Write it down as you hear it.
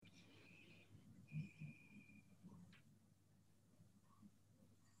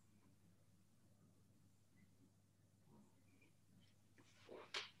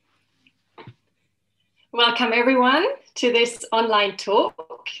Welcome everyone to this online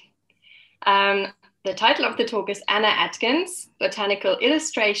talk. The title of the talk is Anna Atkins, Botanical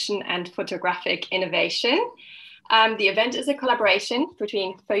Illustration and Photographic Innovation. The event is a collaboration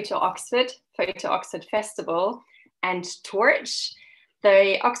between Photo Oxford Festival, and Torch,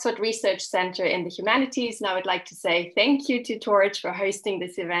 the Oxford Research Centre in the Humanities. And I would like to say thank you to Torch for hosting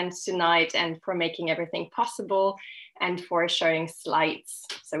this event tonight and for making everything possible and for showing slides.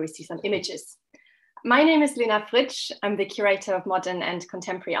 So we see some images. My name is Lena Fritsch. I'm the curator of modern and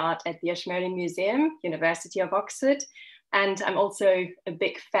contemporary art at the Ashmolean Museum, University of Oxford. And I'm also a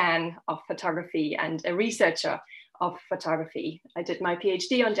big fan of photography and a researcher of photography. I did my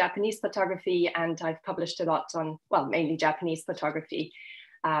PhD on Japanese photography and I've published a lot on, well, mainly Japanese photography.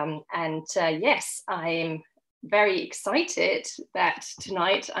 Yes, I'm very excited that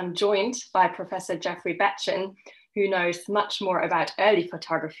tonight I'm joined by Professor Jeffrey Batchen, who knows much more about early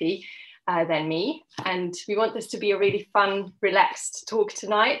photography than me. And we want this to be a really fun, relaxed talk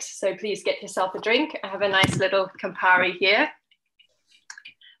tonight. So please get yourself a drink. I have a nice little Campari here.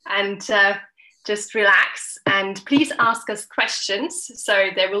 And just relax and please ask us questions. So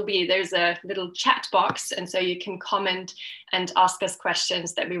there's a little chat box, and so you can comment and ask us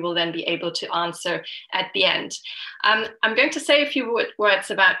questions that we will then be able to answer at the end. I'm going to say a few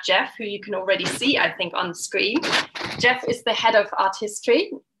words about Jeff, who you can already see, I think, on the screen. Jeff is the head of art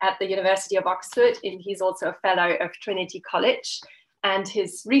history at the University of Oxford, and he's also a fellow of Trinity College. And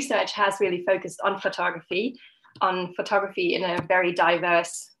his research has really focused on photography in a very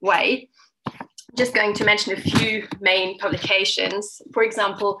diverse way. Just going to mention a few main publications. For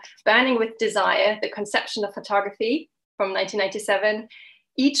example, Burning with Desire, The Conception of Photography from 1997,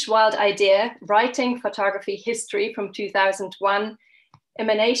 Each Wild Idea, Writing Photography History from 2001,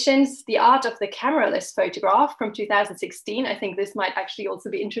 Emanations, The Art of the Cameraless Photograph from 2016. I think this might actually also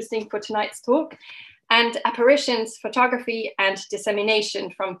be interesting for tonight's talk. And Apparitions, Photography and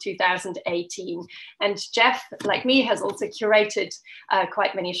Dissemination from 2018. And Jeff, like me, has also curated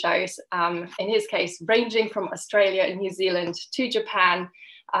quite many shows, in his case, ranging from Australia and New Zealand to Japan,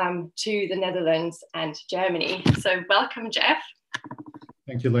 to the Netherlands and Germany. So welcome, Jeff.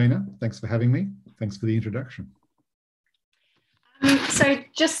 Thank you, Lena. Thanks for having me. Thanks for the introduction. So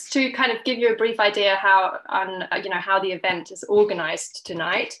just to kind of give you a brief idea how the event is organized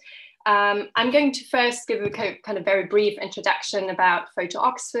tonight, I'm going to first give a kind of very brief introduction about Photo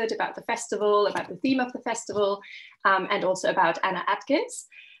Oxford, about the festival, about the theme of the festival, and also about Anna Atkins.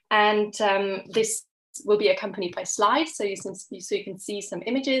 And this will be accompanied by slides, so you can see some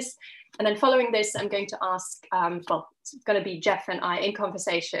images. And then following this, I'm going to ask, it's going to be Jeff and I in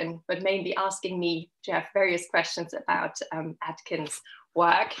conversation, but mainly asking me, Jeff, various questions about Atkins'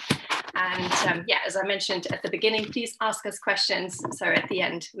 work. And as I mentioned at the beginning, please ask us questions. So at the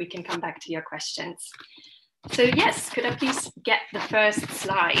end, we can come back to your questions. So yes, could I please get the first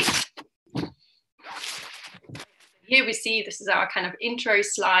slide? Here we see, this is our kind of intro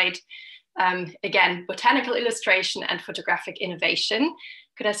slide. Again, botanical illustration and photographic innovation.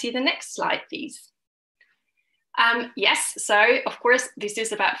 Could I see the next slide, please? Yes, so of course, this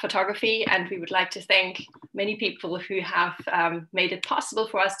is about photography, and we would like to thank many people who have made it possible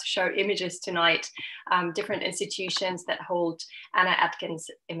for us to show images tonight, different institutions that hold Anna Atkins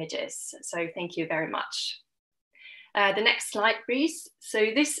images. So thank you very much. The next slide, please.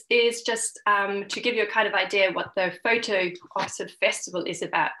 So this is just to give you a kind of idea what the Photo Oxford Festival is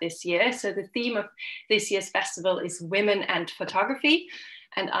about this year. So the theme of this year's festival is Women and Photography.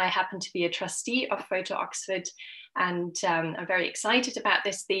 And I happen to be a trustee of Photo Oxford, and I'm very excited about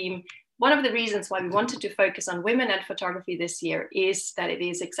this theme. One of the reasons why we wanted to focus on women and photography this year is that it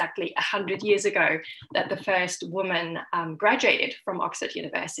is exactly 100 years ago that the first woman graduated from Oxford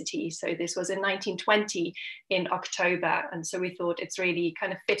University. So this was in 1920 in October. And so we thought it's really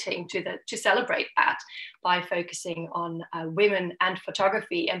kind of fitting to celebrate that by focusing on women and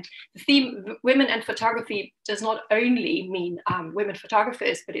photography. And the theme women and photography does not only mean women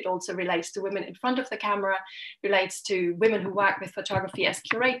photographers, but it also relates to women in front of the camera, relates to women who work with photography as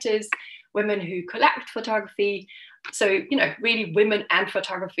curators, women who collect photography. So, you know, really women and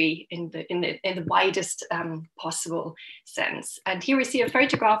photography in the widest possible sense. And here we see a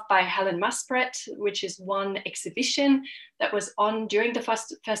photograph by Helen Muspratt, which is one exhibition that was on during the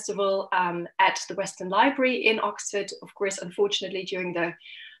festival at the Western Library in Oxford. Of course, unfortunately, during the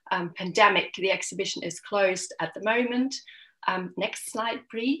pandemic, the exhibition is closed at the moment. Next slide,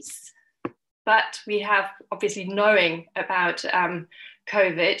 please. But we have, obviously, knowing about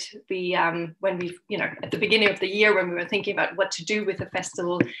COVID, when we, at the beginning of the year, when we were thinking about what to do with the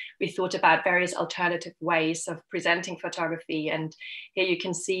festival, we thought about various alternative ways of presenting photography. And here you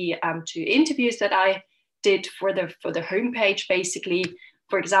can see 2 interviews that I did for the homepage, basically,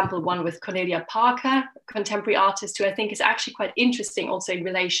 for example, one with Cornelia Parker, contemporary artist, who I think is actually quite interesting also in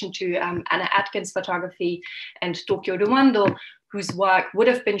relation to Anna Atkins photography, and Tokyo Rumando, whose work would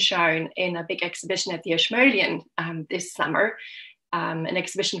have been shown in a big exhibition at the Ashmolean this summer, an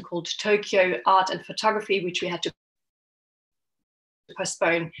exhibition called Tokyo Art and Photography, which we had to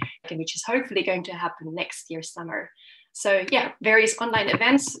postpone, and which is hopefully going to happen next year summer. So yeah, various online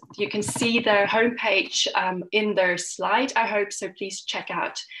events. You can see the homepage in their slide, I hope. So please check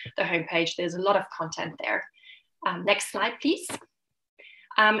out the homepage. There's a lot of content there. Next slide, please.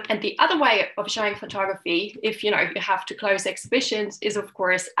 And the other way of showing photography, if you have to close exhibitions, is of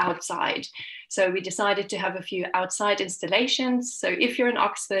course outside. So we decided to have a few outside installations. So if you're in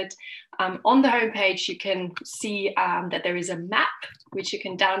Oxford, on the homepage, you can see that there is a map which you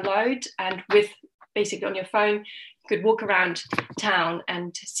can download, and with basically on your phone, you could walk around town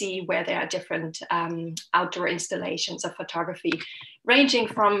and see where there are different outdoor installations of photography, ranging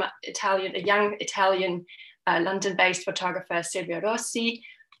from a young Italian London-based photographer, Silvia Rossi,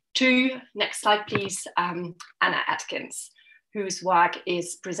 to, next slide please, Anna Atkins, whose work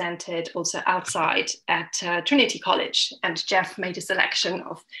is presented also outside at Trinity College. And Jeff made a selection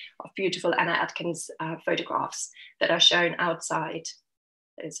of beautiful Anna Atkins photographs that are shown outside.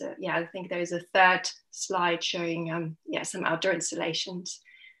 I think there's a third slide showing some outdoor installations.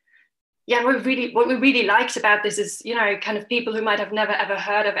 Yeah, what we really liked about this is, kind of people who might have never ever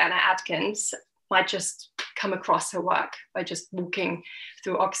heard of Anna Atkins might just come across her work by just walking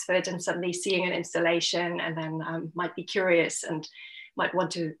through Oxford and suddenly seeing an installation, and then might be curious and might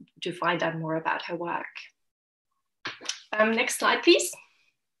want to find out more about her work. Next slide, please.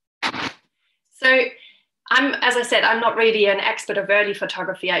 So as I said, I'm not really an expert of early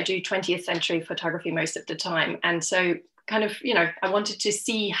photography. I do 20th century photography most of the time. And so kind of, I wanted to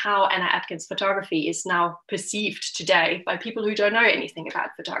see how Anna Atkins photography is now perceived today by people who don't know anything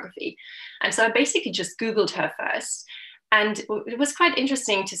about photography. And so I basically just Googled her first. And it was quite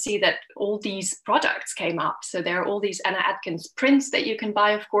interesting to see that all these products came up. So there are all these Anna Atkins prints that you can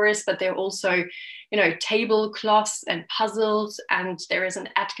buy, of course, but there are also, tablecloths and puzzles, and there is an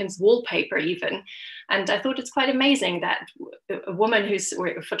Atkins wallpaper even. And I thought it's quite amazing that a woman or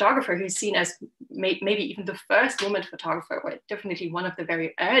a photographer who's seen as maybe even the first woman photographer, or definitely one of the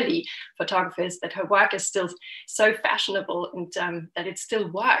very early photographers, that her work is still so fashionable, and that it still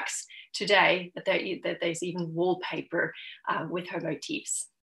works today, that there's even wallpaper with her motifs.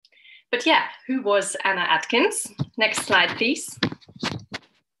 But yeah, who was Anna Atkins? Next slide, please.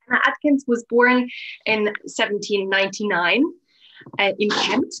 Anna Atkins was born in 1799 in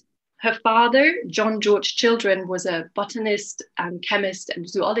Kent. Her father, John George Children, was a botanist, chemist, and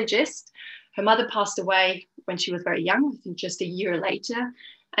zoologist. Her mother passed away when she was very young, I think just a year later,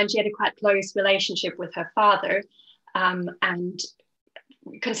 and she had a quite close relationship with her father. And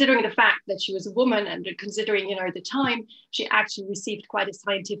considering the fact that she was a woman, and considering the time, she actually received quite a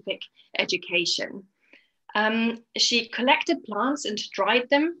scientific education. She collected plants and dried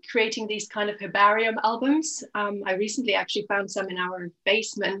them, creating these kind of herbarium albums. I recently actually found some in our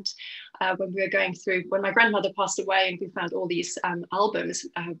basement when we were going through, when my grandmother passed away, and we found all these albums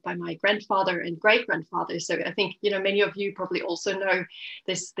by my grandfather and great-grandfather. So I think, many of you probably also know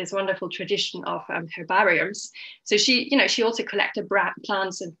this wonderful tradition of herbariums. So she also collected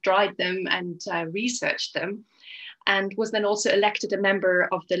plants and dried them and researched them, and was then also elected a member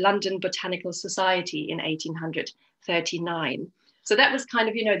of the London Botanical Society in 1839. So that was kind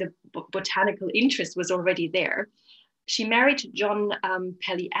of, the botanical interest was already there. She married John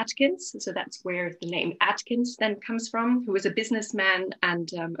Pelly Atkins, so that's where the name Atkins then comes from, who was a businessman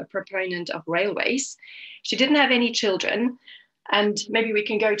and a proponent of railways. She didn't have any children, and maybe we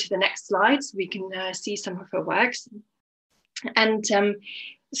can go to the next slide so we can see some of her works. And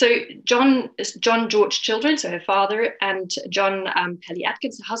so John George Children, so her father, and John Pelly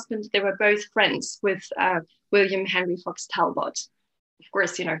Atkins, her husband, they were both friends with William Henry Fox Talbot, of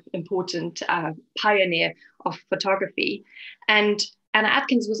course, important pioneer of photography. And Anna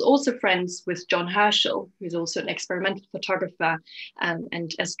Atkins was also friends with John Herschel, who's also an experimental photographer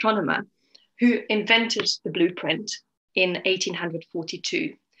and astronomer, who invented the blueprint in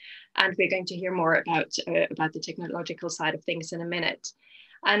 1842. And we're going to hear more about the technological side of things in a minute.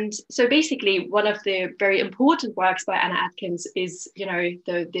 And so basically, one of the very important works by Anna Atkins is,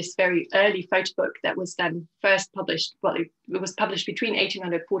 this very early photo book that was then first published. Well, it was published between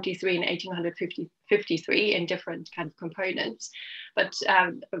 1843 and 1853 in different kind of components. But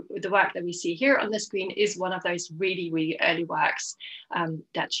the work that we see here on the screen is one of those really, really early works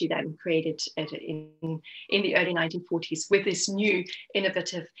that she then created in the early 1940s with this new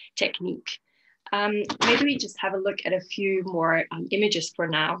innovative technique. Maybe we just have a look at a few more images for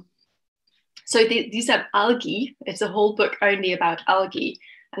now. So these are algae. It's a whole book only about algae.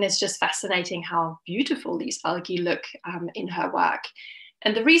 And it's just fascinating how beautiful these algae look in her work.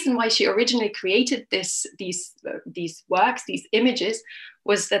 And the reason why she originally created these works, these images,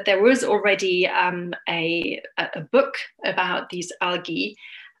 was that there was already a book about these algae,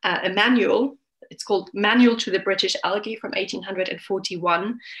 a manual. It's called Manual to the British Algae from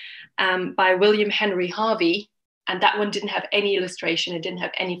 1841 by William Henry Harvey. And that one didn't have any illustration. It didn't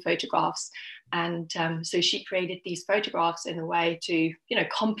have any photographs. And so she created these photographs in a way to,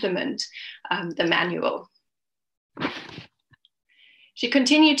 complement the manual. She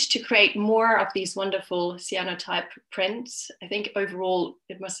continued to create more of these wonderful cyanotype prints. I think overall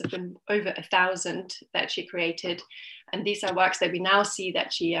it must have been over 1,000 that she created. And these are works that we now see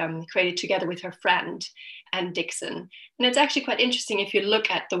that she created together with her friend, Anne Dixon. And it's actually quite interesting if you look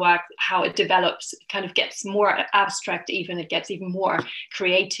at the work, how it develops, it kind of gets more abstract even, it gets even more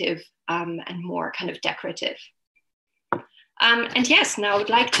creative and more kind of decorative. And yes, now I would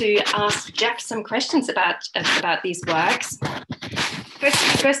like to ask Jeff some questions about these works.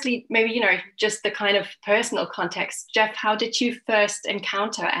 Firstly, maybe, just the kind of personal context. Jeff, how did you first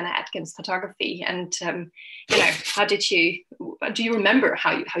encounter Anna Atkins photography? And, do you remember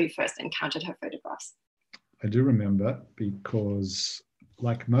how you first encountered her photographs? I do remember because,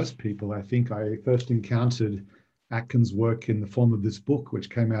 like most people, I think I first encountered Atkins' work in the form of this book,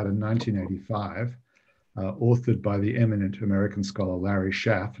 which came out in 1985, authored by the eminent American scholar Larry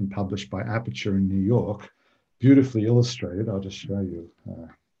Schaff and published by Aperture in New York. Beautifully illustrated. I'll just show you.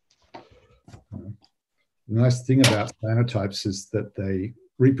 The nice thing about cyanotypes is that they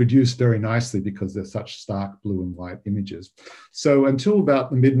reproduce very nicely because they're such stark blue and white images. So until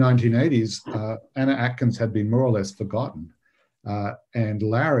about the mid-1980s, Anna Atkins had been more or less forgotten. And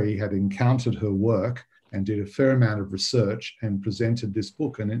Larry had encountered her work and did a fair amount of research and presented this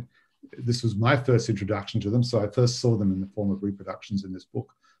book. And this was my first introduction to them. So I first saw them in the form of reproductions in this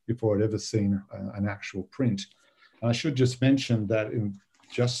book before I'd ever seen an actual print. And I should just mention that in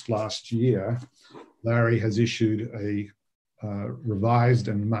just last year, Larry has issued a revised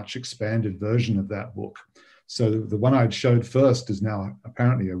and much expanded version of that book. So the one I'd showed first is now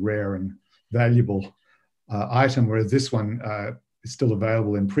apparently a rare and valuable item, whereas this one is still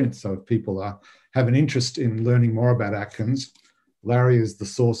available in print. So if people have an interest in learning more about Atkins, Larry is the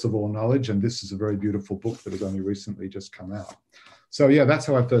source of all knowledge, and this is a very beautiful book that has only recently just come out. So yeah, that's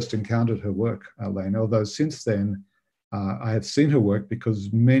how I first encountered her work, Lane. Although since then, I have seen her work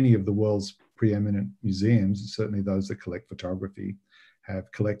because many of the world's preeminent museums, certainly those that collect photography, have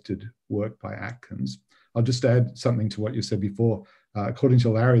collected work by Atkins. I'll just add something to what you said before. According to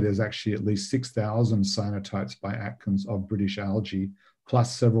Larry, there's actually at least 6,000 cyanotypes by Atkins of British algae,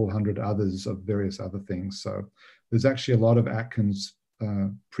 plus several hundred others of various other things. So there's actually a lot of Atkins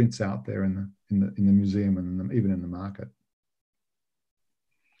prints out there in the museum and even in the market.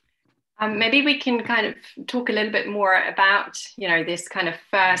 Maybe we can kind of talk a little bit more about, this kind of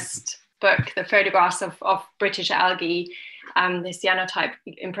first book, the photographs of British algae, the cyanotype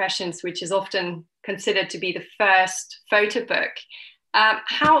impressions, which is often considered to be the first photo book.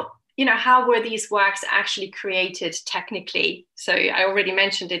 How were these works actually created technically? So I already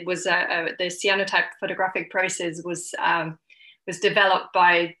mentioned it was the cyanotype photographic process was developed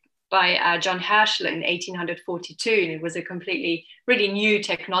by John Herschel in 1842. And it was a completely really new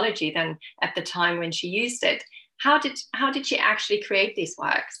technology then at the time when she used it. How did she actually create these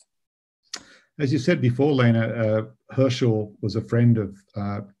works? As you said before, Lena, Herschel was a friend of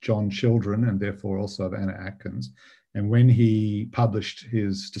John Children and therefore also of Anna Atkins. And when he published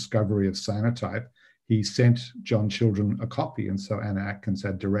his discovery of cyanotype, he sent John Children a copy. And so Anna Atkins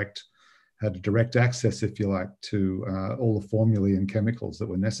had direct access, if you like, to all the formulae and chemicals that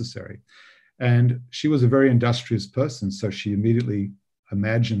were necessary. And she was a very industrious person, so she immediately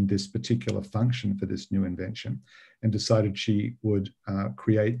imagined this particular function for this new invention and decided she would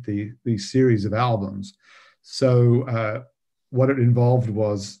create these series of albums. So what it involved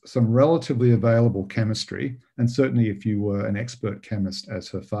was some relatively available chemistry, and certainly if you were an expert chemist, as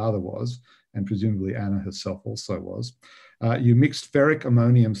her father was, and presumably Anna herself also was, you mixed ferric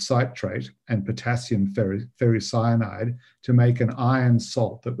ammonium citrate and potassium ferricyanide to make an iron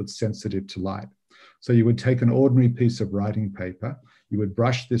salt that was sensitive to light. So you would take an ordinary piece of writing paper, you would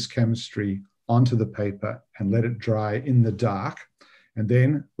brush this chemistry onto the paper and let it dry in the dark. And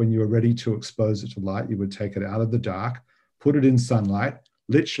then when you were ready to expose it to light, you would take it out of the dark, put it in sunlight,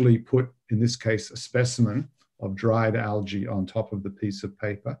 literally put, in this case, a specimen of dried algae on top of the piece of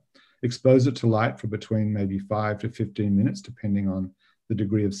paper, expose it to light for between maybe 5 to 15 minutes, depending on the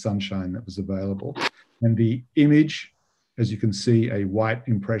degree of sunshine that was available. And the image, as you can see, a white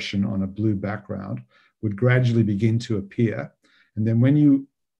impression on a blue background, would gradually begin to appear. And then when you,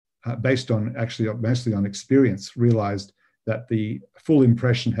 based on actually mostly on experience, realized that the full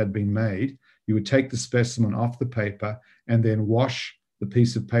impression had been made, you would take the specimen off the paper and then wash the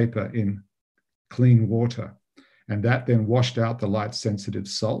piece of paper in clean water. And that then washed out the light sensitive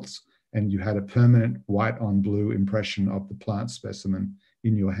salts, and you had a permanent white on blue impression of the plant specimen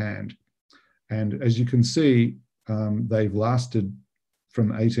in your hand. And as you can see, they've lasted from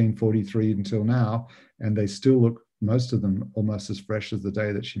 1843 until now, and they still look, most of them, almost as fresh as the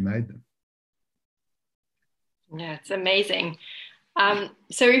day that she made them. Yeah, it's amazing.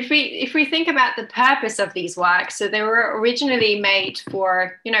 So if we think about the purpose of these works, so they were originally made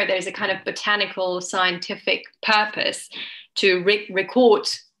for, you know, there's a kind of botanical scientific purpose to record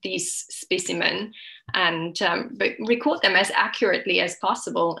these specimens and but record them as accurately as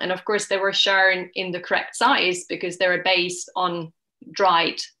possible. And of course, they were shown in the correct size because they were based on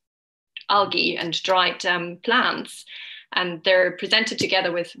dried algae and dried plants. And they're presented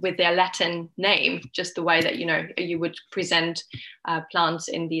together with their Latin name, just the way that, you know, you would present plants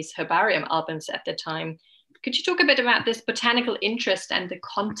in these herbarium albums at the time. Could you talk a bit about this botanical interest and the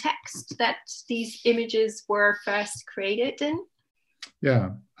context that these images were first created in?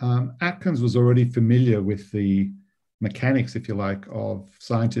 Yeah, Atkins was already familiar with the mechanics, if you like, of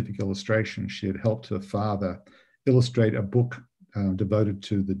scientific illustration. She had helped her father illustrate a book devoted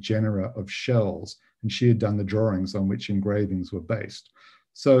to the genera of shells, and she had done the drawings on which engravings were based.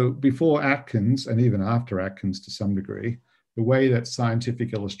 So before Atkins, and even after Atkins to some degree, the way that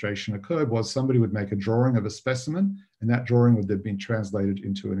scientific illustration occurred was somebody would make a drawing of a specimen, and that drawing would have been translated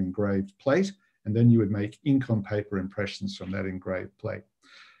into an engraved plate, and then you would make ink on paper impressions from that engraved plate.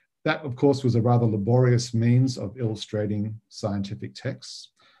 That, of course, was a rather laborious means of illustrating scientific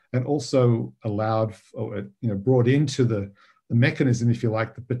texts, and also allowed, or, you know, brought into the mechanism, if you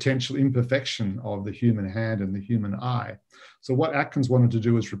like, the potential imperfection of the human hand and the human eye. So what Atkins wanted to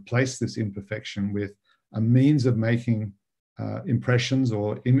do was replace this imperfection with a means of making impressions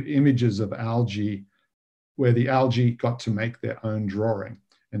or images of algae, where the algae got to make their own drawing,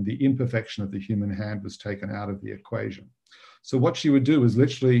 and the imperfection of the human hand was taken out of the equation. So what she would do is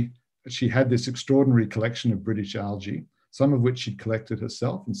literally, she had this extraordinary collection of British algae, some of which she'd collected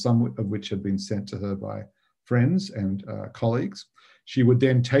herself and some of which had been sent to her by friends and colleagues. She would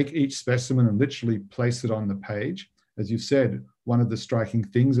then take each specimen and literally place it on the page. As you said, one of the striking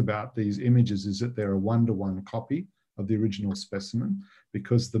things about these images is that they're a one-to-one copy of the original specimen,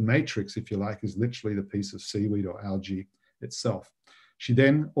 because the matrix, if you like, is literally the piece of seaweed or algae itself. She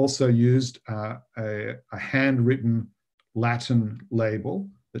then also used a handwritten Latin label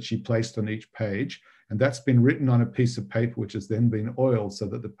that she placed on each page, and that's been written on a piece of paper which has then been oiled so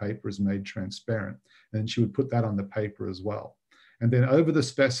that the paper is made transparent. And she would put that on the paper as well. And then over the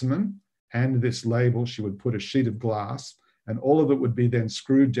specimen and this label, she would put a sheet of glass, and all of it would be then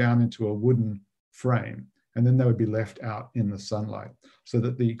screwed down into a wooden frame. And then they would be left out in the sunlight, so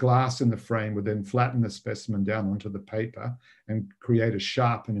that the glass in the frame would then flatten the specimen down onto the paper and create as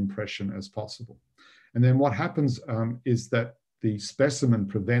sharp an impression as possible. And then what happens is that the specimen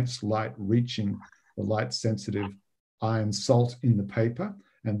prevents light reaching the light sensitive iron salt in the paper,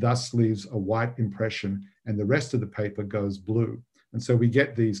 and thus leaves a white impression, and the rest of the paper goes blue. And so we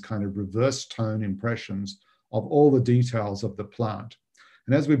get these kind of reverse tone impressions of all the details of the plant.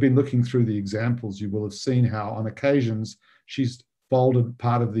 And as we've been looking through the examples, you will have seen how on occasions she's folded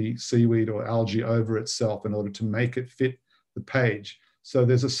part of the seaweed or algae over itself in order to make it fit the page. So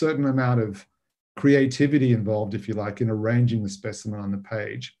there's a certain amount of creativity involved, if you like, in arranging the specimen on the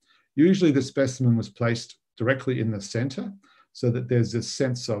page. Usually the specimen was placed directly in the center, so that there's this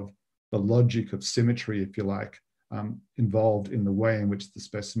sense of the logic of symmetry, if you like, involved in the way in which the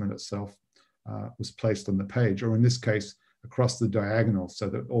specimen itself was placed on the page, or in this case, across the diagonal, so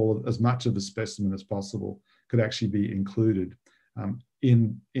that as much of the specimen as possible could actually be included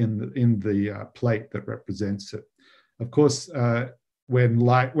in the plate that represents it. Of course, when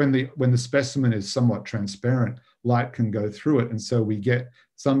the specimen is somewhat transparent, light can go through it, and so we get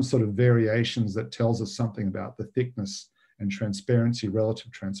some sort of variations that tells us something about the thickness and transparency,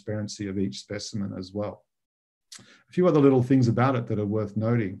 relative transparency of each specimen as well. A few other little things about it that are worth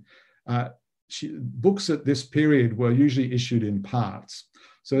noting. Books at this period were usually issued in parts.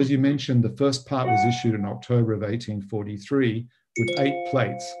 So as you mentioned, the first part was issued in October of 1843 with 8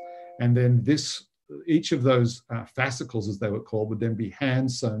 plates. And then each of those fascicles, as they were called, would then be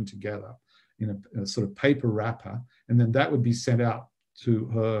hand sewn together in a sort of paper wrapper. And then that would be sent out to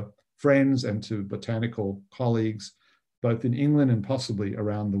her friends and to botanical colleagues both in England and possibly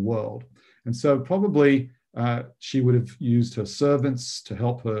around the world. And so probably she would have used her servants to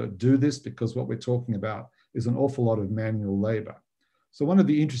help her do this, because what we're talking about is an awful lot of manual labor. So one of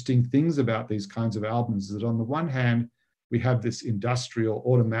the interesting things about these kinds of albums is that on the one hand, we have this industrial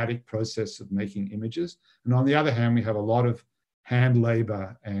automatic process of making images. And on the other hand, we have a lot of hand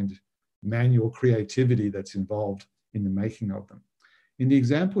labor and manual creativity that's involved in the making of them. In the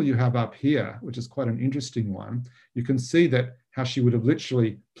example you have up here, which is quite an interesting one, you can see that how she would have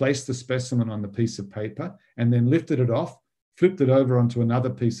literally placed the specimen on the piece of paper and then lifted it off, flipped it over onto another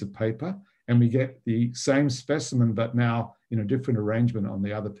piece of paper, and we get the same specimen, but now in a different arrangement on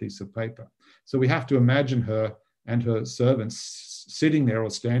the other piece of paper. So we have to imagine her and her servants sitting there or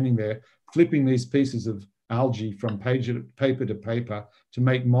standing there, flipping these pieces of algae from paper to paper to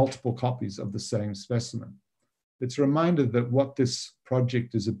make multiple copies of the same specimen. It's a reminder that what this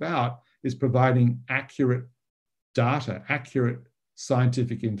project is about is providing accurate data, accurate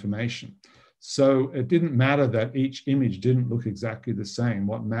scientific information. So it didn't matter that each image didn't look exactly the same.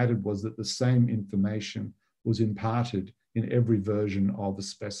 What mattered was that the same information was imparted in every version of the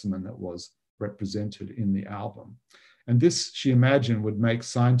specimen that was represented in the album. And this, she imagined, would make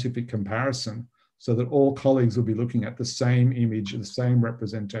scientific comparison so that all colleagues would be looking at the same image, the same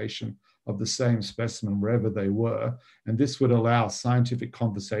representation of the same specimen wherever they were. And this would allow scientific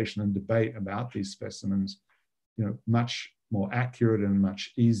conversation and debate about these specimens, much more accurate and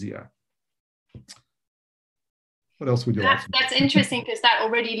much easier. What else would you like? That's interesting, because that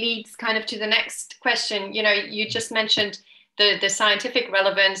already leads kind of to the next question. You just mentioned the scientific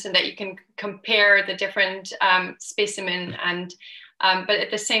relevance and that you can compare the different specimen, and but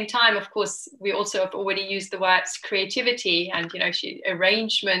at the same time, of course, we also have already used the words creativity and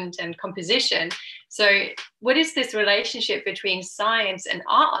arrangement and composition. So what is this relationship between science and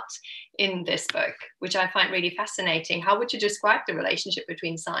art in this book, which I find really fascinating? How would you describe the relationship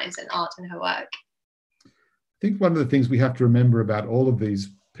between science and art in her work? I think one of the things we have to remember about all of these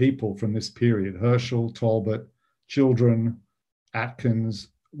people from this period, Herschel, Talbot, Children, Atkins,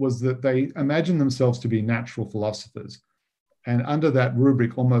 was that they imagined themselves to be natural philosophers. And under that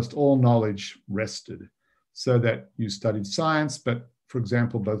rubric, almost all knowledge rested, so that you studied science, but for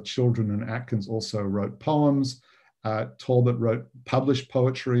example, both Children and Atkins also wrote poems. Talbot published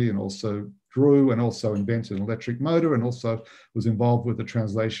poetry and also drew and also invented an electric motor and also was involved with the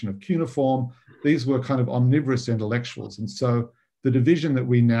translation of cuneiform. These were kind of omnivorous intellectuals. And so the division that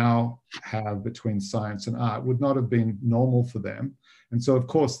we now have between science and art would not have been normal for them. And so, of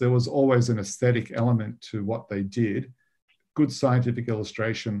course, there was always an aesthetic element to what they did. Good scientific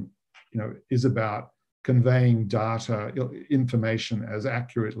illustration, is about conveying data, information as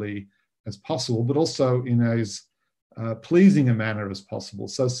accurately as possible, but also in as pleasing a manner as possible.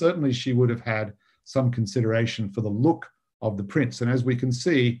 So certainly she would have had some consideration for the look of the prints. And as we can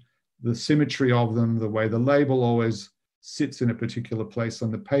see, the symmetry of them, the way the label always sits in a particular place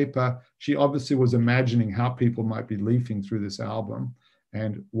on the paper, she obviously was imagining how people might be leafing through this album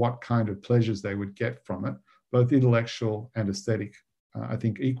and what kind of pleasures they would get from it, both intellectual and aesthetic, I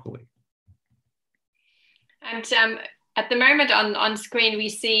think equally. And at the moment on screen, we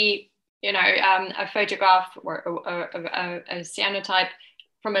see, a photograph or a cyanotype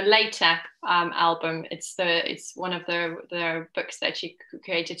from a later album. It's one of the books that she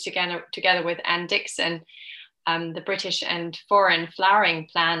created together with Anne Dixon, the British and Foreign Flowering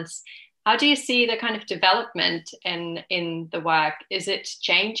Plants. How do you see the kind of development in the work? Is it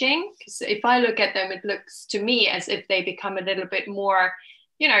changing? Because if I look at them, it looks to me as if they become a little bit more,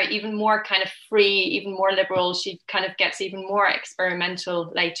 even more kind of free, even more liberal. She kind of gets even more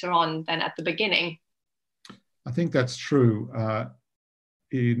experimental later on than at the beginning. I think that's true.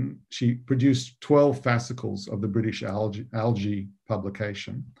 She produced 12 fascicles of the British algae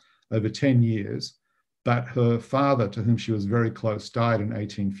publication over 10 years. But her father, to whom she was very close, died in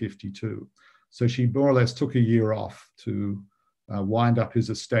 1852. So she more or less took a year off to wind up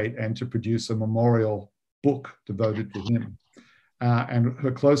his estate and to produce a memorial book devoted to him. And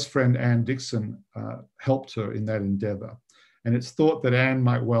her close friend, Anne Dixon, helped her in that endeavor. And it's thought that Anne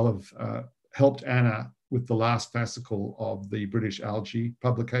might well have helped Anna with the last fascicle of the British algae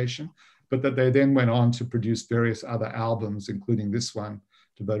publication, but that they then went on to produce various other albums, including this one,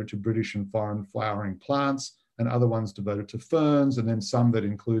 devoted to British and foreign flowering plants, and other ones devoted to ferns, and then some that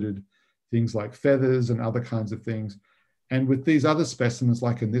included things like feathers and other kinds of things. And with these other specimens,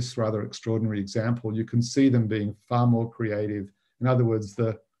 like in this rather extraordinary example, you can see them being far more creative. In other words,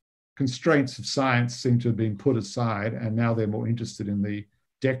 the constraints of science seem to have been put aside, and now they're more interested in the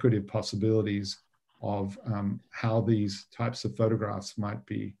decorative possibilities of how these types of photographs might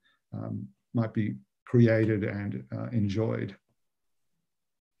be created and enjoyed.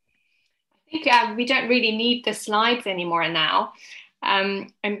 I think we don't really need the slides anymore now.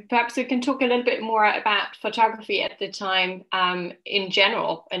 And perhaps we can talk a little bit more about photography at the time in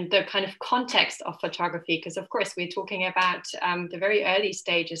general and the kind of context of photography, because of course we're talking about the very early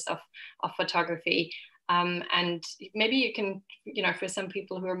stages of photography. And maybe you can, for some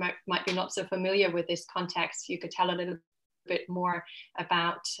people who might be not so familiar with this context, you could tell a little bit more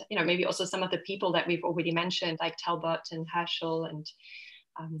about, maybe also some of the people that we've already mentioned, like Talbot and Herschel and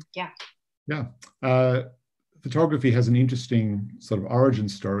yeah. Yeah. Photography has an interesting sort of origin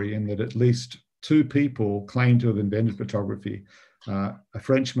story in that at least two people claim to have invented photography. A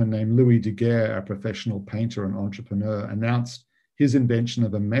Frenchman named Louis Daguerre, a professional painter and entrepreneur, announced his invention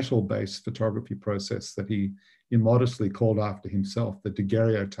of a metal-based photography process that he immodestly called after himself, the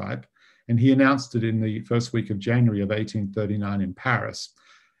daguerreotype, and he announced it in the first week of January of 1839 in Paris.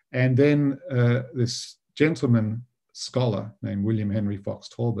 And then this gentleman scholar named William Henry Fox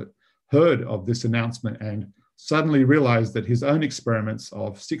Talbot heard of this announcement and suddenly realized that his own experiments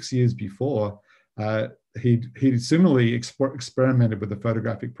of 6 years before, he'd similarly experimented with the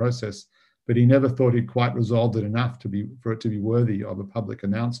photographic process, but he never thought he'd quite resolved it enough for it to be worthy of a public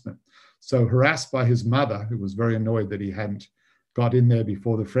announcement. So harassed by his mother, who was very annoyed that he hadn't got in there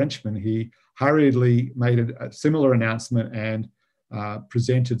before the Frenchman, he hurriedly made a similar announcement and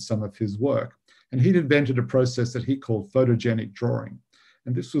presented some of his work. And he'd invented a process that he called photogenic drawing.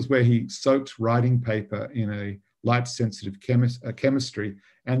 And this was where he soaked writing paper in a light-sensitive chemistry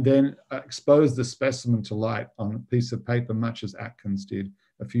and then exposed the specimen to light on a piece of paper, much as Atkins did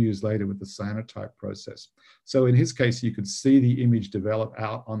a few years later with the cyanotype process. So in his case, you could see the image develop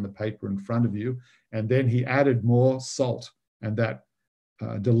out on the paper in front of you. And then he added more salt, and that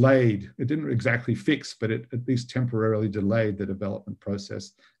delayed, it didn't exactly fix, but it at least temporarily delayed the development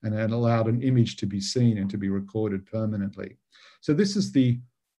process, and it allowed an image to be seen and to be recorded permanently. So this is the,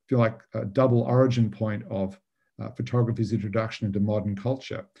 if you like, double origin point of photography's introduction into modern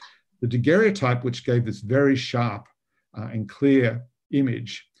culture. The daguerreotype, which gave this very sharp and clear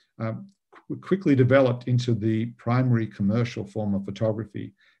image, quickly developed into the primary commercial form of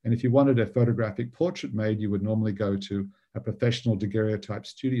photography. And if you wanted a photographic portrait made, you would normally go to a professional daguerreotype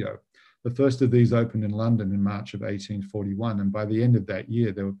studio. The first of these opened in London in March of 1841. And by the end of that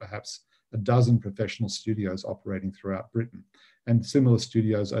year, there were perhaps a dozen professional studios operating throughout Britain. And similar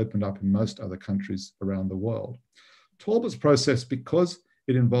studios opened up in most other countries around the world. Talbot's process, because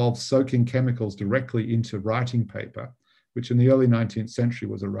it involved soaking chemicals directly into writing paper, which in the early 19th century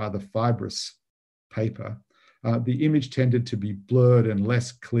was a rather fibrous paper, the image tended to be blurred and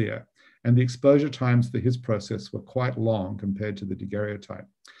less clear. And the exposure times for his process were quite long compared to the daguerreotype.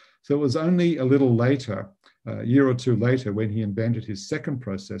 So it was only a little later, a year or two later, when he invented his second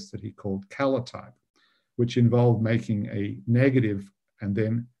process that he called calotype, which involved making a negative and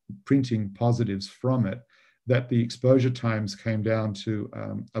then printing positives from it, that the exposure times came down to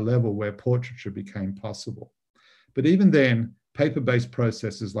a level where portraiture became possible. But even then, paper-based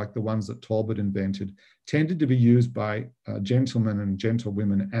processes like the ones that Talbot invented tended to be used by gentlemen and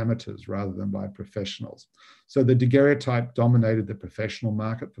gentlewomen amateurs rather than by professionals. So the daguerreotype dominated the professional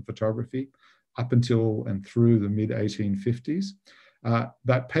market for photography up until and through the mid-1850s.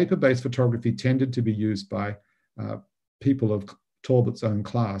 That paper-based photography tended to be used by people of Talbot's own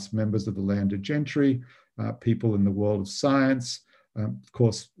class, members of the landed gentry, people in the world of science. Of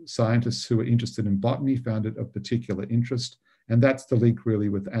course, scientists who were interested in botany found it of particular interest. And that's the link really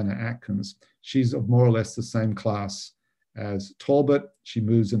with Anna Atkins. She's of more or less the same class as Talbot. She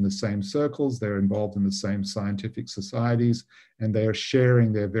moves in the same circles. They're involved in the same scientific societies, and they are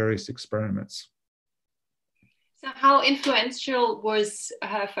sharing their various experiments. So how influential was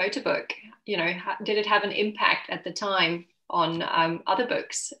her photo book? Did it have an impact at the time on other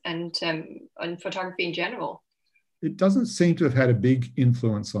books and on photography in general? It doesn't seem to have had a big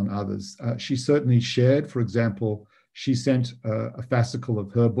influence on others. She certainly shared, for example, she sent a fascicle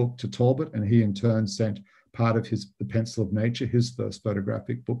of her book to Talbot, and he in turn sent part of The Pencil of Nature, his first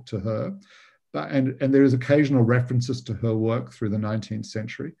photographic book, to her. And there is occasional references to her work through the 19th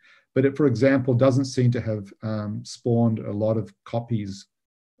century, but it, for example, doesn't seem to have spawned a lot of copies,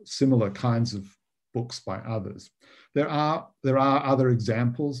 similar kinds of books by others. There are other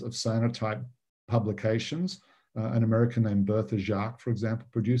examples of cyanotype publications. An American named Bertha Jacques, for example,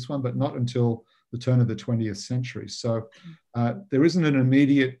 produced one, but not until the turn of the 20th century. So there isn't an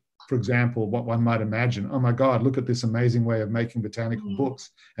immediate, for example, what one might imagine, oh my God, look at this amazing way of making botanical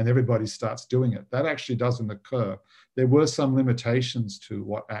books, and everybody starts doing it. That actually doesn't occur. There were some limitations to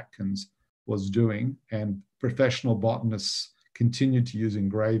what Atkins was doing, and professional botanists continued to use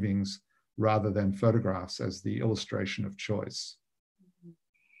engravings rather than photographs as the illustration of choice.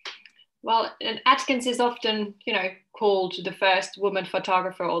 Well, and Atkins is often, called the first woman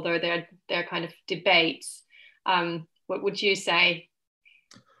photographer, although there are kind of debates. What would you say?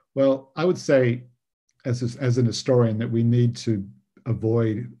 Well, I would say, as an historian, that we need to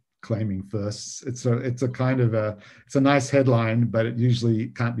avoid claiming firsts. It's a nice headline, but it usually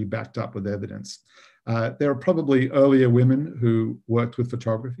can't be backed up with evidence. There are probably earlier women who worked with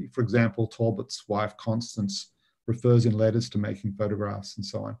photography. For example, Talbot's wife, Constance, refers in letters to making photographs and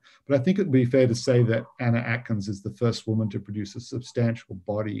so on. But I think it would be fair to say that Anna Atkins is the first woman to produce a substantial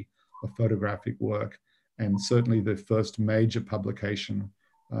body of photographic work, and certainly the first major publication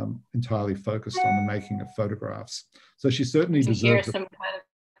entirely focused on the making of photographs. So she certainly deserves some kind of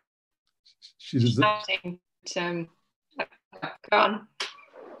she deserves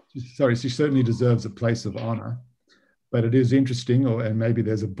she certainly deserves a place of honor. But it is interesting, and maybe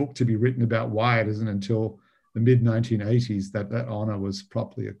there's a book to be written about why it isn't until the mid-1980s that honor was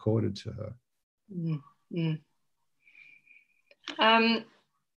properly accorded to her. Mm-hmm.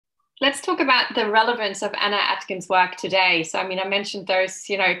 Let's talk about the relevance of Anna Atkins' work today. So, I mean, I mentioned those,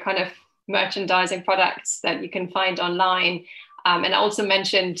 kind of merchandising products that you can find online. And I also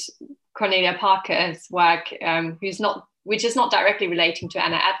mentioned Cornelia Parker's work, which is not directly relating to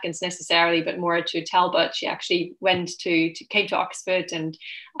Anna Atkins necessarily, but more to Talbot. She actually came to Oxford and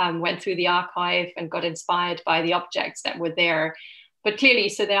went through the archive and got inspired by the objects that were there. But clearly,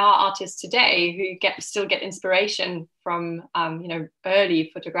 so there are artists today who still get inspiration from,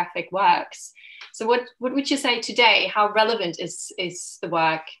 early photographic works. So what would you say today? How relevant is the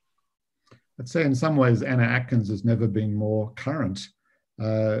work? I'd say in some ways, Anna Atkins has never been more current.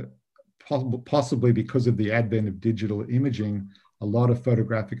 Possibly because of the advent of digital imaging, a lot of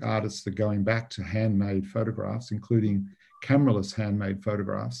photographic artists are going back to handmade photographs, including cameraless handmade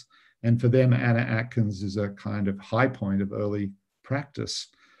photographs. And for them, Anna Atkins is a kind of high point of early practice.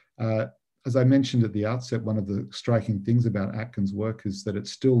 As I mentioned at the outset, one of the striking things about Atkins' work is that it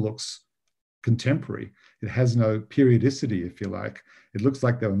still looks contemporary. It has no periodicity, if you like. It looks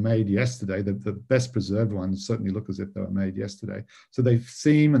like they were made yesterday. The best preserved ones certainly look as if they were made yesterday. So they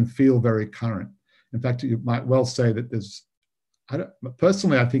seem and feel very current. In fact, you might well say that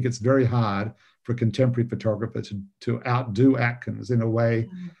personally, I think it's very hard for a contemporary photographer to outdo Atkins in a way.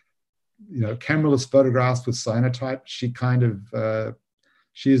 Cameraless photographs with cyanotype,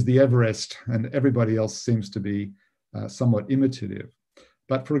 she is the Everest, and everybody else seems to be somewhat imitative.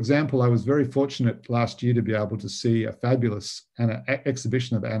 But for example, I was very fortunate last year to be able to see a fabulous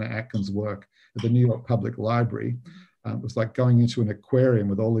exhibition of Anna Atkins' work at the New York Public Library. It was like going into an aquarium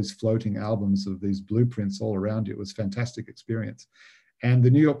with all these floating albums of these blueprints all around you. It was a fantastic experience. And the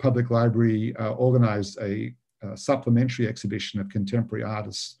New York Public Library organized a supplementary exhibition of contemporary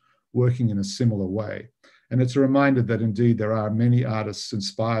artists working in a similar way. And it's a reminder that indeed there are many artists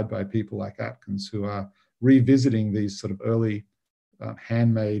inspired by people like Atkins who are revisiting these sort of early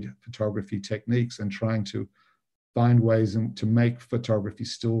handmade photography techniques and trying to find ways to make photography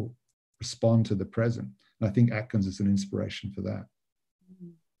still respond to the present. And I think Atkins is an inspiration for that.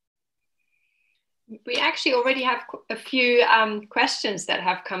 We actually already have a few questions that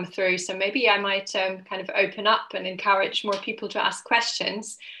have come through. So maybe I might kind of open up and encourage more people to ask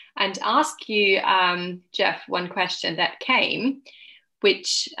questions and ask you, Jeff, one question that came,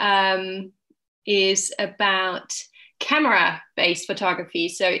 which is about camera-based photography.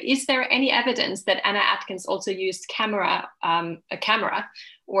 So is there any evidence that Anna Atkins also used a camera,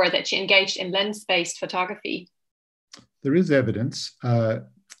 or that she engaged in lens-based photography? There is evidence.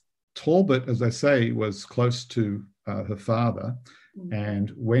 Talbot, as I say, was close to her father.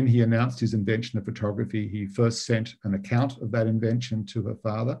 And when he announced his invention of photography, he first sent an account of that invention to her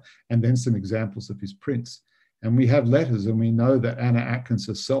father and then some examples of his prints. And we have letters, and we know that Anna Atkins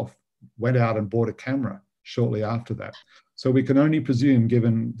herself went out and bought a camera shortly after that. So we can only presume,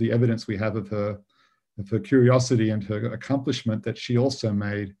 given the evidence we have of her curiosity and her accomplishment, that she also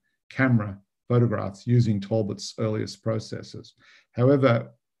made camera photographs using Talbot's earliest processes.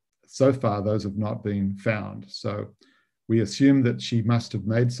 However, so far those have not been found. So we assume that she must have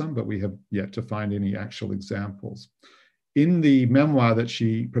made some, but we have yet to find any actual examples. In the memoir that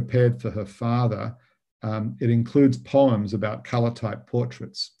she prepared for her father, it includes poems about color type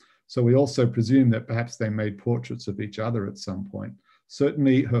portraits. So we also presume that perhaps they made portraits of each other at some point.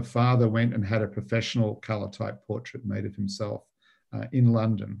 Certainly her father went and had a professional color type portrait made of himself in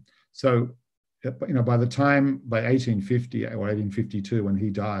London. So, by 1850 or 1852, when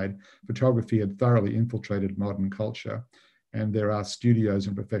he died, photography had thoroughly infiltrated modern culture. And there are studios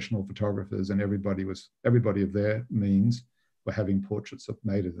and professional photographers, and everybody of their means were having portraits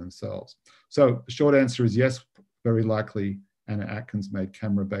made of themselves. So the short answer is yes, very likely Anna Atkins made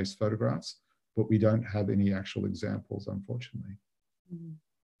camera-based photographs, but we don't have any actual examples, unfortunately.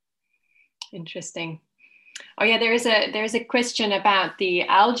 Interesting. Oh yeah, there is a question about the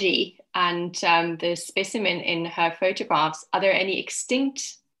algae and the specimen in her photographs. Are there any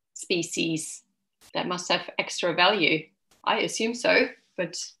extinct species that must have extra value? I assume so,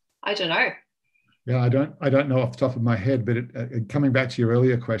 but I don't know. Yeah, I don't know off the top of my head, but coming back to your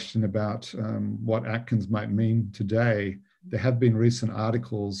earlier question about what Atkins might mean today, there have been recent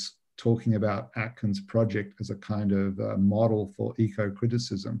articles talking about Atkins' project as a kind of model for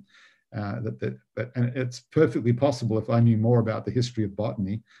eco-criticism. And it's perfectly possible, if I knew more about the history of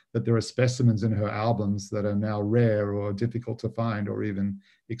botany, that there are specimens in her albums that are now rare or difficult to find or even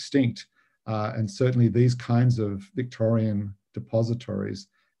extinct. And certainly these kinds of Victorian depositories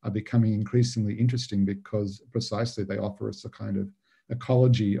are becoming increasingly interesting because precisely they offer us a kind of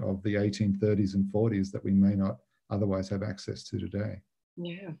ecology of the 1830s and 40s that we may not otherwise have access to today.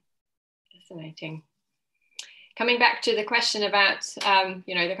 Yeah, fascinating. Coming back to the question about,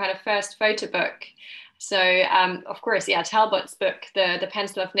 the kind of first photo book. So, of course, yeah, Talbot's book, the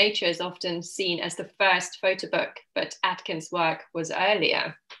Pencil of Nature, is often seen as the first photo book, but Atkins' work was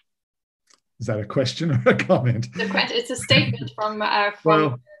earlier. Is that a question or a comment? It's a statement from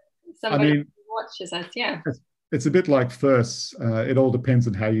well, somebody who watches us, yeah. It's a bit like firsts. It all depends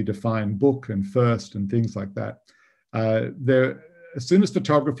on how you define book and first and things like that. As soon as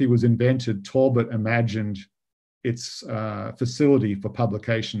photography was invented, Talbot imagined its facility for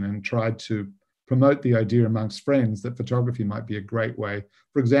publication and tried to promote the idea amongst friends that photography might be a great way,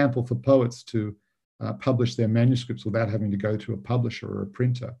 for example, for poets to publish their manuscripts without having to go to a publisher or a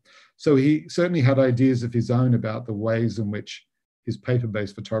printer. So he certainly had ideas of his own about the ways in which his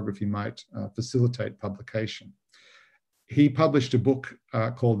paper-based photography might facilitate publication. He published a book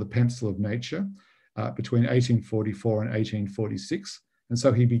called The Pencil of Nature between 1844 and 1846. And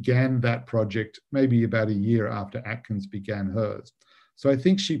so he began that project maybe about a year after Atkins began hers. So I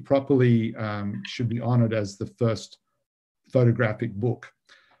think she properly should be honored as the first photographic book.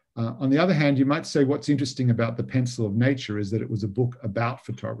 On the other hand, you might say what's interesting about The Pencil of Nature is that it was a book about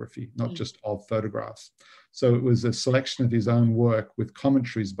photography, not just of photographs. So it was a selection of his own work with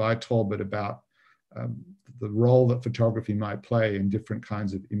commentaries by Talbot about the role that photography might play in different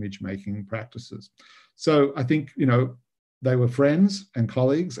kinds of image-making practices. So I think, they were friends and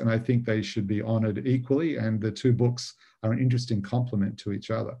colleagues, and I think they should be honored equally. And the two books are an interesting complement to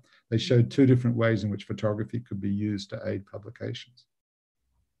each other. They showed two different ways in which photography could be used to aid publications.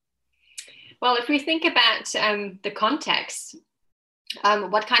 Well, if we think about the context,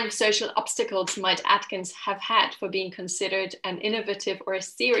 what kind of social obstacles might Atkins have had for being considered an innovative or a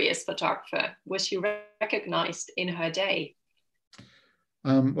serious photographer? Was she recognized in her day?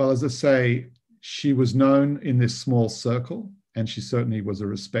 Well, as I say, she was known in this small circle, and she certainly was a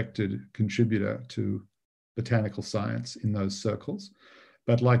respected contributor to botanical science in those circles.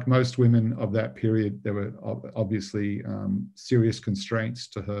 But like most women of that period, there were obviously serious constraints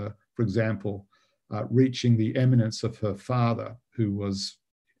to her. For example, reaching the eminence of her father, who was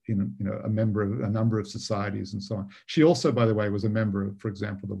a member of a number of societies and so on. She also, by the way, was a member of, for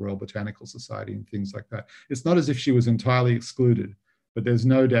example, the Royal Botanical Society and things like that. It's not as if she was entirely excluded, but there's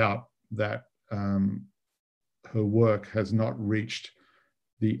no doubt that her work has not reached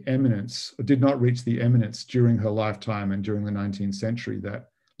the eminence, or did not reach the eminence during her lifetime and during the 19th century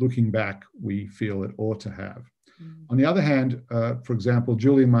that, looking back, we feel it ought to have. On the other hand, for example,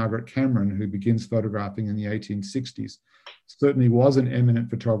 Julia Margaret Cameron, who begins photographing in the 1860s, certainly was an eminent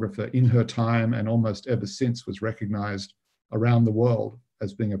photographer in her time, and almost ever since was recognized around the world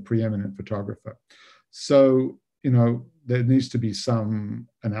as being a preeminent photographer. So, there needs to be some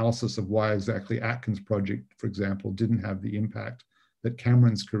analysis of why exactly Atkins' project, for example, didn't have the impact that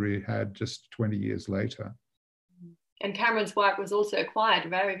Cameron's career had just 20 years later. And Cameron's work was also acquired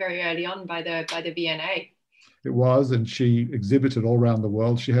very, very early on by the V&A. It was, and she exhibited all around the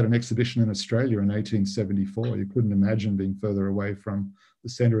world. She had an exhibition in Australia in 1874. You couldn't imagine being further away from the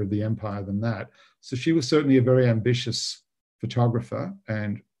center of the empire than that. So she was certainly a very ambitious photographer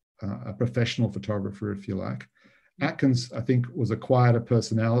and a professional photographer, if you like. Atkins, I think, was a quieter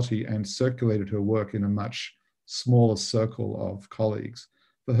personality and circulated her work in a much smaller circle of colleagues.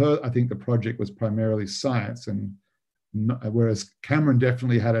 For her, I think the project was primarily science, and whereas Cameron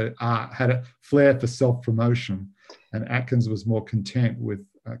definitely had a flair for self-promotion, and Atkins was more content with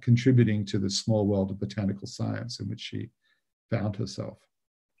contributing to the small world of botanical science in which she found herself.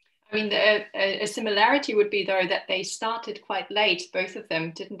 I mean, a similarity would be, though, that they started quite late, both of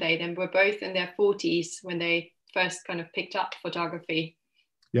them, didn't they? They were both in their 40s when they first kind of picked up photography.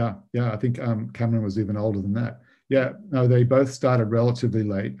 Yeah, I think Cameron was even older than that. Yeah, no, they both started relatively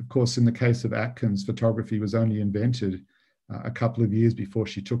late. Of course, in the case of Atkins, photography was only invented a couple of years before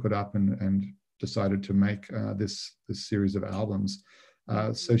she took it up and decided to make this series of albums.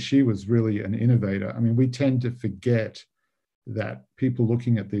 So she was really an innovator. I mean, we tend to forget that people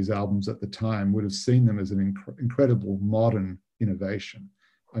looking at these albums at the time would have seen them as an incredible modern innovation.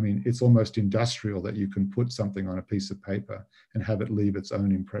 I mean, it's almost industrial that you can put something on a piece of paper and have it leave its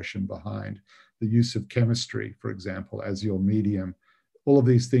own impression behind. The use of chemistry, for example, as your medium, all of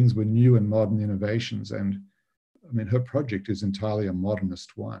these things were new and modern innovations. And I mean, her project is entirely a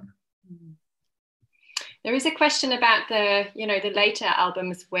modernist one. There is a question about the later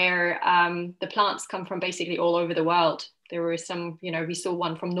albums where the plants come from basically all over the world. There were some, we saw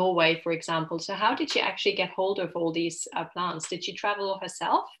one from Norway, for example. So how did she actually get hold of all these plants? Did she travel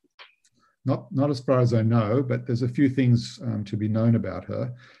herself? Not as far as I know, but there's a few things to be known about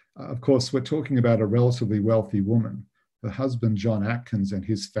her. Of course, we're talking about a relatively wealthy woman. Her husband, John Atkins, and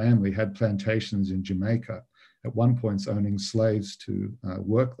his family had plantations in Jamaica, at one point owning slaves to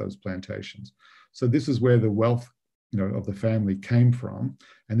work those plantations. So this is where the wealth of the family came from.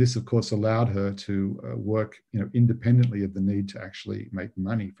 And this, of course, allowed her to work independently of the need to actually make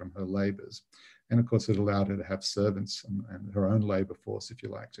money from her labors. And of course, it allowed her to have servants and her own labor force, if you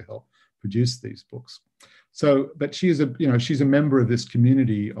like, to help produce these books. So, but she is she's a member of this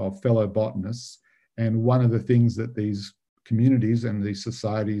community of fellow botanists. And one of the things that these communities and these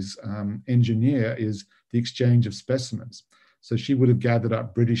societies engineer is the exchange of specimens. So she would have gathered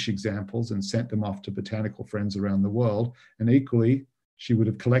up British examples and sent them off to botanical friends around the world. And equally, she would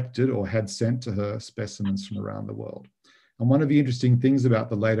have collected or had sent to her specimens from around the world. And one of the interesting things about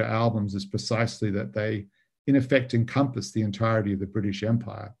the later albums is precisely that they, in effect, encompass the entirety of the British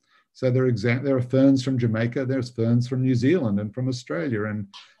Empire. So there are ferns from Jamaica, there's ferns from New Zealand and from Australia and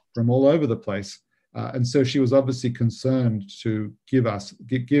from all over the place. And so she was obviously concerned to give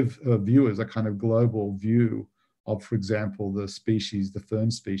her viewers a kind of global view of, for example, the fern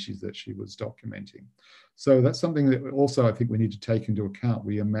species that she was documenting. So that's something that also I think we need to take into account.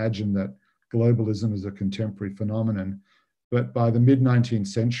 We imagine that globalism is a contemporary phenomenon, but by the mid-19th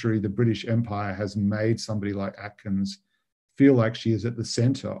century, the British Empire has made somebody like Atkins feel like she is at the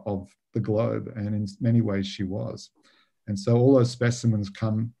center of the globe, and in many ways she was. And so all those specimens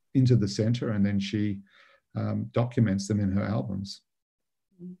come into the center, and then she documents them in her albums.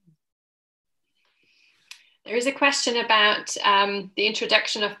 There is a question about the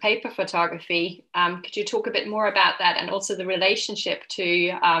introduction of paper photography. Could you talk a bit more about that, and also the relationship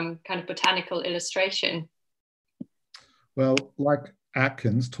to kind of botanical illustration? Well, like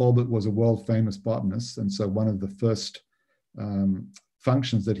Atkins, Talbot was a world famous botanist. And so one of the first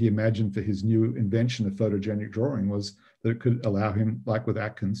functions that he imagined for his new invention of photogenic drawing was that it could allow him, like with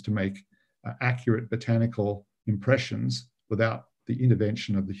Atkins, to make accurate botanical impressions without the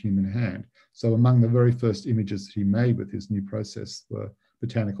intervention of the human hand. So among the very first images that he made with his new process were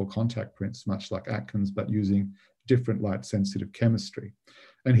botanical contact prints, much like Atkins, but using different light-sensitive chemistry.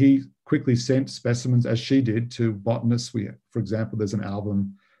 And he quickly sent specimens, as she did, to botanists. For example, there's an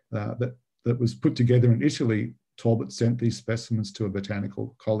album that was put together in Italy. Talbot sent these specimens to a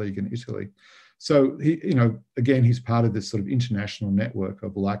botanical colleague in Italy. So he, again, he's part of this sort of international network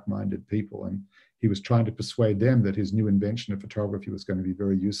of like-minded people, and he was trying to persuade them that his new invention of photography was going to be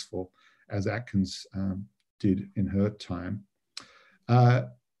very useful, as Atkins did in her time.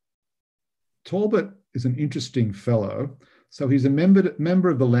 Talbot is an interesting fellow. So he's a member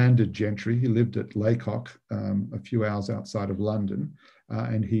of the landed gentry. He lived at Laycock, a few hours outside of London,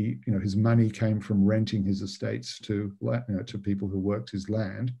 and he, his money came from renting his estates to people who worked his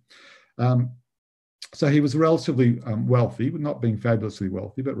land. So he was relatively wealthy, not being fabulously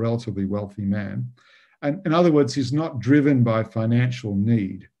wealthy, but relatively wealthy man. And in other words, he's not driven by financial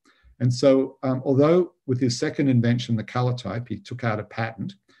need. And so, although with his second invention, the colotype, he took out a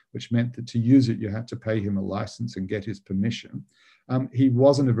patent, which meant that to use it, you had to pay him a license and get his permission. He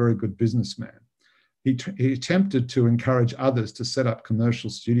wasn't a very good businessman. He attempted to encourage others to set up commercial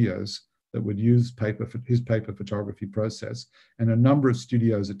studios that would use his paper photography process. And a number of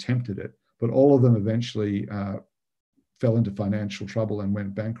studios attempted it, but all of them eventually fell into financial trouble and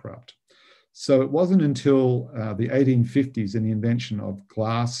went bankrupt. So it wasn't until the 1850s and the invention of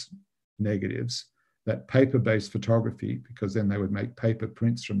glass negatives that paper-based photography, because then they would make paper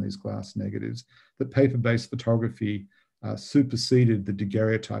prints from these glass negatives, that paper-based photography superseded the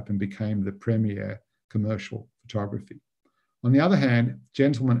daguerreotype and became the premier commercial photography. On the other hand,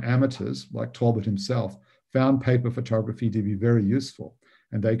 gentlemen amateurs, like Talbot himself, found paper photography to be very useful.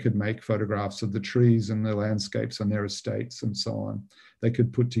 and they could make photographs of the trees and the landscapes on their estates and so on. They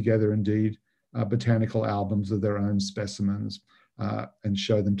could put together, indeed, botanical albums of their own specimens and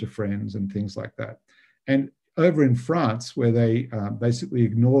show them to friends and things like that. And over in France, where they basically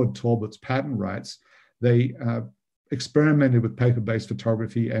ignored Talbot's patent rights, they experimented with paper-based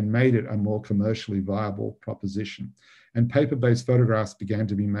photography and made it a more commercially viable proposition. And paper-based photographs began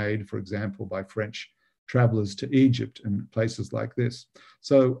to be made, for example, by French travelers to Egypt and places like this.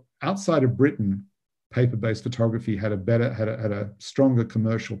 So outside of Britain, paper-based photography had a stronger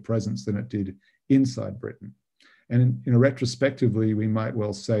commercial presence than it did inside Britain. And retrospectively, we might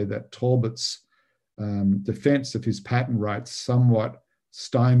well say that Talbot's defense of his patent rights somewhat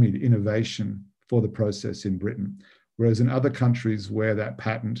stymied innovation for the process in Britain. Whereas in other countries where that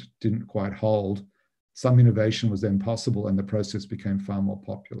patent didn't quite hold, some innovation was then possible and the process became far more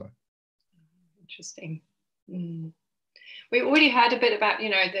popular. Interesting. Mm. We already heard a bit about,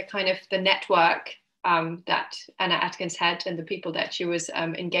 the kind of the network that Anna Atkins had and the people that she was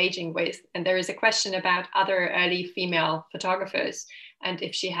engaging with. And there is a question about other early female photographers and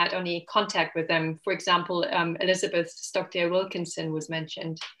if she had any contact with them. For example, Elizabeth Stockdale Wilkinson was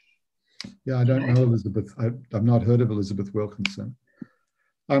mentioned. Yeah, I don't know Elizabeth. I've not heard of Elizabeth Wilkinson.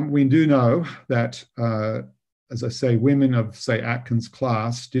 We do know that, as I say, women of, say, Atkins'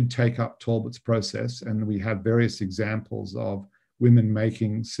 class did take up Talbot's process, and we have various examples of women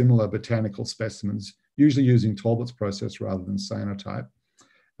making similar botanical specimens, usually using Talbot's process rather than cyanotype.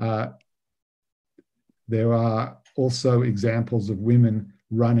 There are also examples of women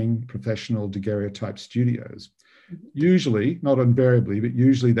running professional daguerreotype studios. Usually, not invariably, but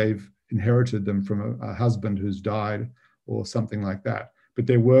usually they've inherited them from a husband who's died or something like that. But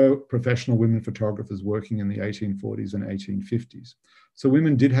there were professional women photographers working in the 1840s and 1850s. So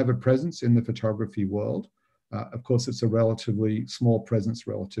women did have a presence in the photography world. Of course, it's a relatively small presence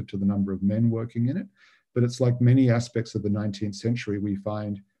relative to the number of men working in it, but it's like many aspects of the 19th century, we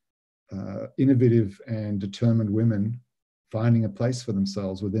find innovative and determined women finding a place for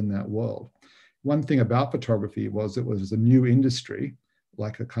themselves within that world. One thing about photography was it was a new industry,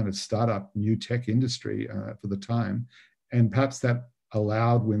 like a kind of startup, new tech industry for the time, and perhaps that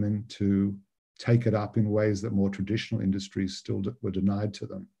allowed women to take it up in ways that more traditional industries still were denied to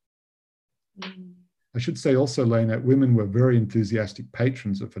them. Mm. I should say also, Lena, women were very enthusiastic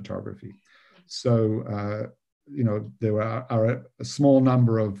patrons of photography. So, there are a small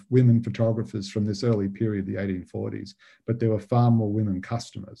number of women photographers from this early period, the 1840s, but there were far more women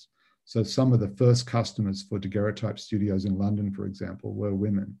customers. So some of the first customers for daguerreotype studios in London, for example, were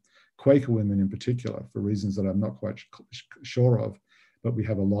women, Quaker women in particular, for reasons that I'm not quite sure of, but we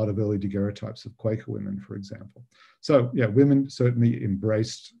have a lot of early daguerreotypes of Quaker women, for example. So yeah, women certainly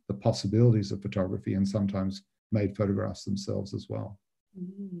embraced the possibilities of photography and sometimes made photographs themselves as well.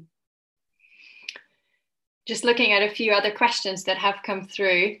 Mm-hmm. Just looking at a few other questions that have come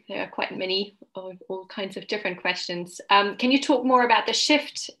through, there are quite many, all kinds of different questions. Can you talk more about the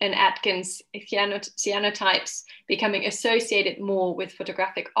shift in Atkins' cyanotypes becoming associated more with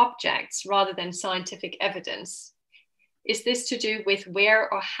photographic objects rather than scientific evidence? Is this to do with where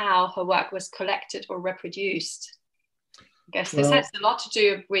or how her work was collected or reproduced? I guess this has a lot to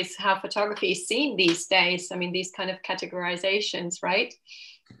do with how photography is seen these days. I mean, these kind of categorizations, right?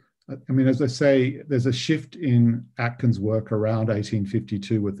 I mean, as I say, there's a shift in Atkins' work around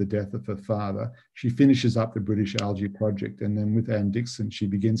 1852 with the death of her father. She finishes up the British Algae Project, and then with Anne Dixon, she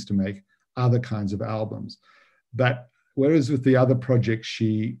begins to make other kinds of albums. But whereas with the other projects,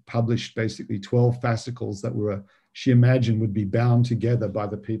 she published basically 12 fascicles that were, she imagined, would be bound together by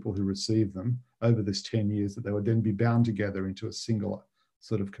the people who received them over this 10 years, that they would then be bound together into a single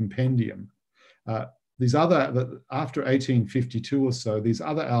sort of compendium. These other, after 1852 or so, these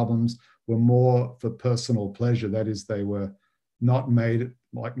other albums were more for personal pleasure. That is, they were not made,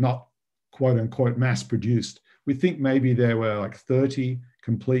 like not quote unquote mass produced. We think maybe there were like 30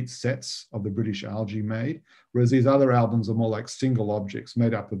 complete sets of the British Algae made, whereas these other albums are more like single objects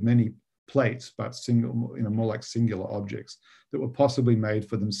made up of many plates, but single, more like singular objects that were possibly made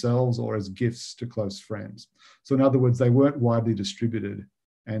for themselves or as gifts to close friends. So in other words, they weren't widely distributed,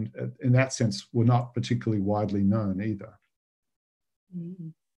 and in that sense were not particularly widely known either.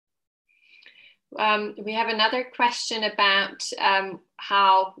 We have another question about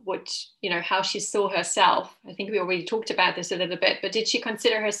how she saw herself. I think we already talked about this a little bit, but did she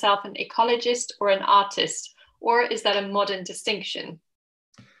consider herself an ecologist or an artist, or is that a modern distinction?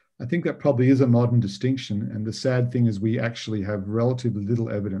 I think that probably is a modern distinction, and the sad thing is we actually have relatively little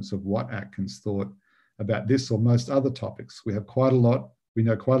evidence of what Atkins thought about this or most other topics. We know quite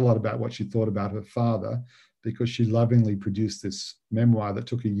a lot about what she thought about her father, because she lovingly produced this memoir that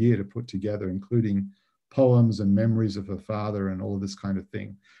took a year to put together, including poems and memories of her father and all of this kind of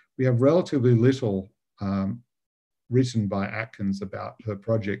thing. We have relatively little written by Atkins about her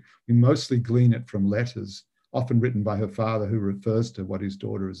project. We mostly glean it from letters, often written by her father, who refers to what his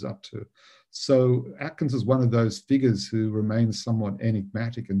daughter is up to. So Atkins is one of those figures who remains somewhat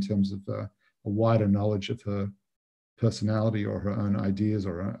enigmatic in terms of a wider knowledge of her personality or her own ideas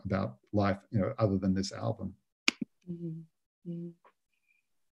or about life, other than this album. Mm-hmm.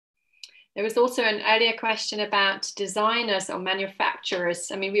 There was also an earlier question about designers or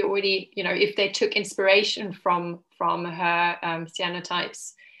manufacturers. I mean, we already, if they took inspiration from her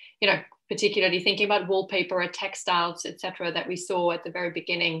cyanotypes, particularly thinking about wallpaper or textiles, etc., that we saw at the very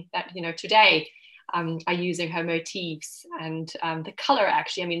beginning, that today are using her motifs, and the color.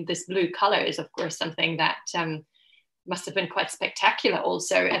 Actually, I mean, this blue color is of course something that must have been quite spectacular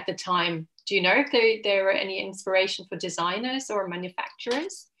also at the time. Do you know if there were any inspiration for designers or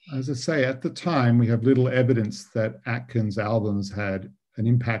manufacturers? As I say, at the time, we have little evidence that Atkins' albums had an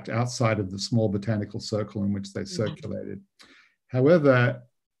impact outside of the small botanical circle in which they circulated. However,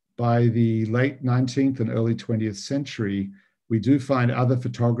 by the late 19th and early 20th century, we do find other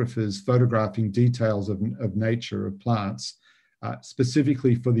photographers photographing details of nature, of plants,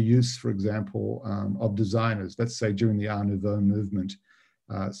 specifically for the use, for example, of designers, let's say during the Art Nouveau movement.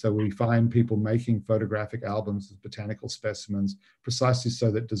 So we find people making photographic albums of botanical specimens precisely so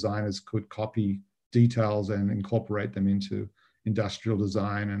that designers could copy details and incorporate them into industrial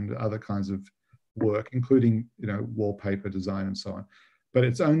design and other kinds of work, including wallpaper design and so on. But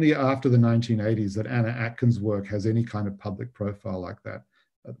it's only after the 1980s that Anna Atkins' work has any kind of public profile like that.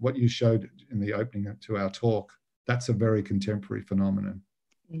 What you showed in the opening to our talk, that's a very contemporary phenomenon.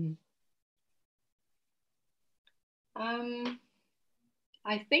 Mm.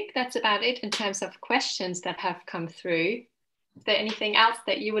 I think that's about it in terms of questions that have come through. Is there anything else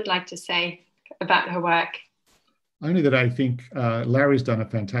that you would like to say about her work? Only that I think Larry's done a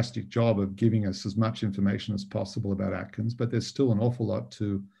fantastic job of giving us as much information as possible about Atkins, but there's still an awful lot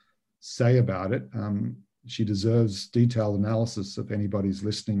to say about it. She deserves detailed analysis if anybody's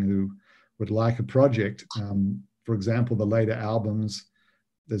listening who would like a project. For example, the later albums,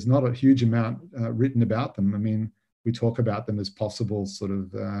 there's not a huge amount written about them. I mean, we talk about them as possible sort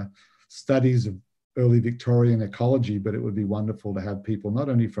of studies of early Victorian ecology, but it would be wonderful to have people not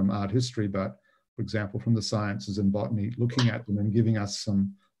only from art history, but for example, from the sciences and botany, looking at them and giving us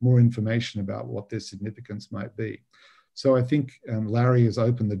some more information about what their significance might be. So I think Larry has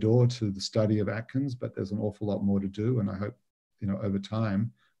opened the door to the study of Atkins, but there's an awful lot more to do. And I hope, over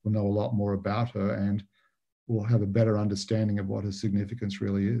time, we'll know a lot more about her and we'll have a better understanding of what her significance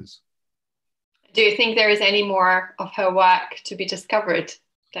really is. Do you think there is any more of her work to be discovered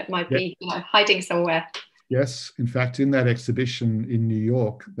that might be hiding somewhere? Yes. In fact, in that exhibition in New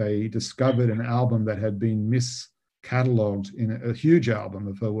York, they discovered an album that had been miscatalogued in a huge album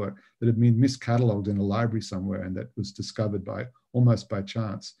of her work that had been miscatalogued in a library somewhere, and that was discovered almost by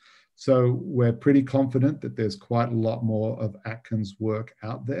chance. So we're pretty confident that there's quite a lot more of Atkins' work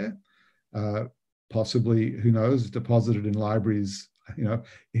out there, possibly, who knows, deposited in libraries,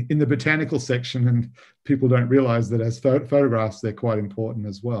 in the botanical section, and people don't realize that as photographs, they're quite important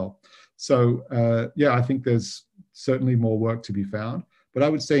as well. So I think there's certainly more work to be found, but I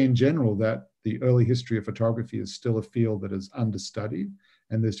would say in general that the early history of photography is still a field that is understudied,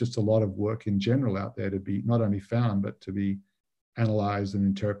 and there's just a lot of work in general out there to be not only found, but to be analyzed and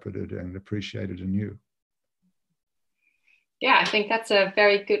interpreted and appreciated anew. Yeah, I think that's a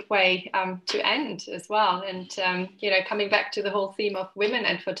very good way to end as well. And, coming back to the whole theme of women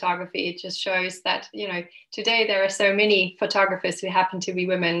and photography, it just shows that, today there are so many photographers who happen to be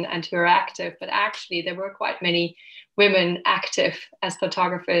women and who are active, but actually there were quite many women active as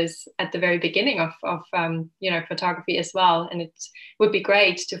photographers at the very beginning of photography as well. And it would be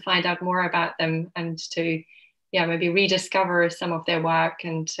great to find out more about them and to, maybe rediscover some of their work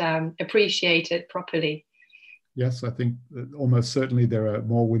and appreciate it properly. Yes, I think that almost certainly there are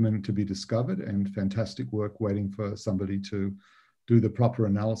more women to be discovered and fantastic work waiting for somebody to do the proper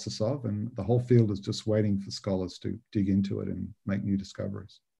analysis of. And the whole field is just waiting for scholars to dig into it and make new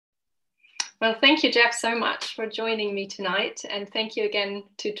discoveries. Well, thank you, Jeff, so much for joining me tonight. And thank you again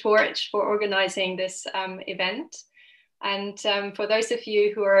to Torch for organizing this event. And for those of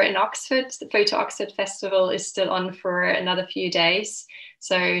you who are in Oxford, the Photo Oxford Festival is still on for another few days.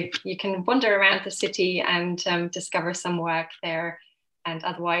 So you can wander around the city and discover some work there. And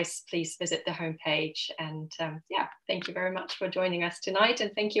otherwise, please visit the homepage. And thank you very much for joining us tonight.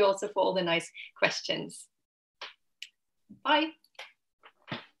 And thank you also for all the nice questions. Bye.